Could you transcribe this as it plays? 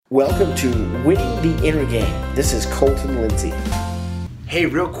Welcome to Winning the Inner Game. This is Colton Lindsay. Hey,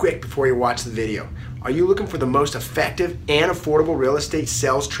 real quick before you watch the video, are you looking for the most effective and affordable real estate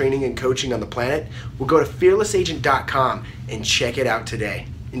sales training and coaching on the planet? Well, go to fearlessagent.com and check it out today.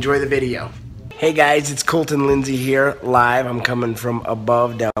 Enjoy the video. Hey guys, it's Colton Lindsay here live. I'm coming from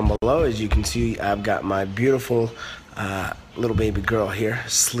above down below. As you can see, I've got my beautiful little baby girl here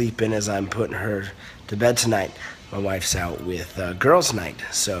sleeping as I'm putting her to bed tonight. My wife's out with girls' night,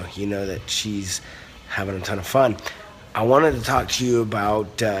 so you know that she's having a ton of fun. I wanted to talk to you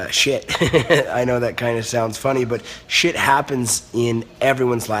about shit. I know that kind of sounds funny, but shit happens in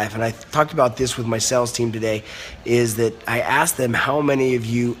everyone's life. And I talked about this with my sales team today, is that I asked them how many of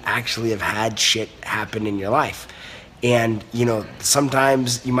you actually have had shit happen in your life. And, you know,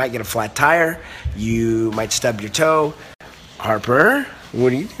 sometimes you might get a flat tire, you might stub your toe. Harper,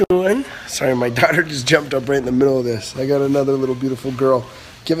 what are you doing? Sorry, my daughter just jumped up right in the middle of this. I got another little beautiful girl.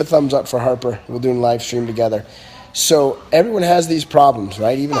 Give a thumbs up for Harper. We're doing live stream together. So everyone has these problems,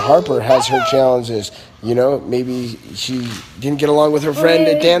 right? Even Harper has her challenges. You know, maybe she didn't get along with her friend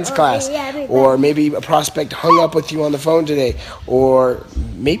at dance class, or maybe a prospect hung up with you on the phone today, or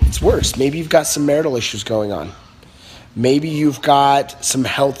maybe it's worse. Maybe you've got some marital issues going on. Maybe you've got some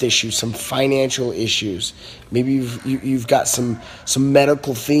health issues, some financial issues. Maybe you've got some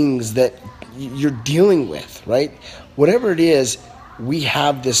medical things that you're dealing with, right? Whatever it is, we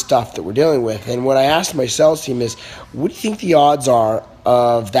have this stuff that we're dealing with. And what I asked my sales team is, what do you think the odds are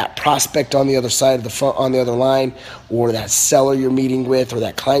of that prospect on the other side of the phone, on the other line, or that seller you're meeting with, or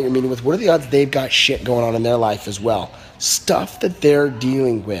that client you're meeting with? What are the odds they've got shit going on in their life as well? Stuff that they're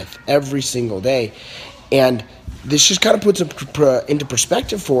dealing with every single day. And this just kind of puts it into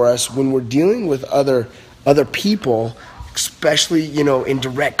perspective for us when we're dealing with other people, especially, you know, in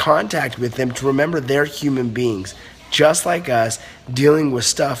direct contact with them, to remember they're human beings, just like us, dealing with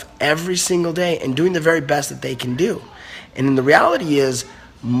stuff every single day and doing the very best that they can do. And the reality is,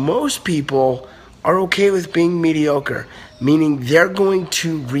 most people are okay with being mediocre, meaning they're going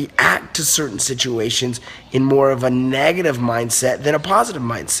to react to certain situations in more of a negative mindset than a positive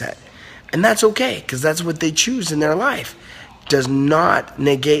mindset. And that's okay, because that's what they choose in their life. Does not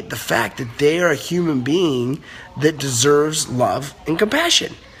negate the fact that they are a human being that deserves love and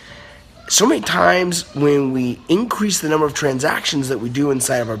compassion. So many times when we increase the number of transactions that we do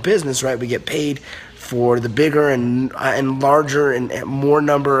inside of our business, right, we get paid for the bigger and larger and more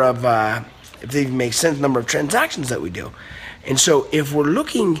number of, if they even make sense, number of transactions that we do. And so if we're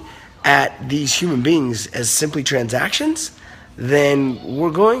looking at these human beings as simply transactions, then we're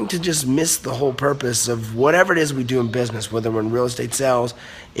going to just miss the whole purpose of whatever it is we do in business, whether we're in real estate sales,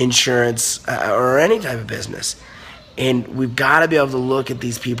 insurance, or any type of business. And we've got to be able to look at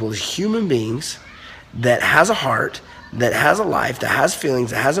these people as human beings that has a heart, that has a life, that has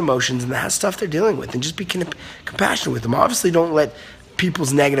feelings, that has emotions, and that has stuff they're dealing with, and just be compassionate with them. Obviously, don't let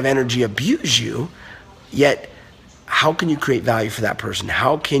people's negative energy abuse you, yet how can you create value for that person?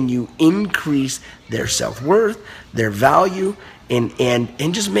 How can you increase their self-worth, their value,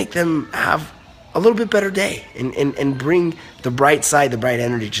 and just make them have a little bit better day and bring the bright side, the bright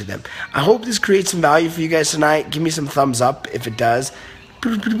energy to them. I hope this creates some value for you guys tonight. Give me some thumbs up if it does.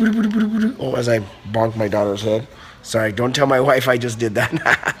 Oh, as I bonk my daughter's head. Sorry, don't tell my wife I just did that.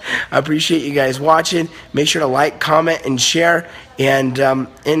 I appreciate you guys watching. Make sure to like, comment, and share, and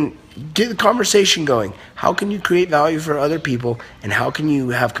get the conversation going. How can you create value for other people, and how can you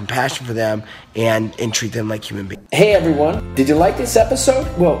have compassion for them and treat them like human beings? Hey everyone, did you like this episode?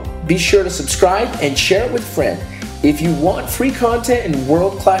 Well, be sure to subscribe and share it with a friend. If you want free content and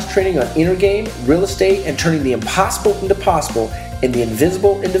world-class training on inner game, real estate, and turning the impossible into possible and the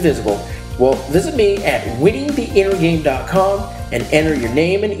invisible into visible, well, visit me at winningtheinnergame.com and enter your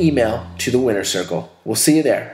name and email to the winner circle. We'll see you there.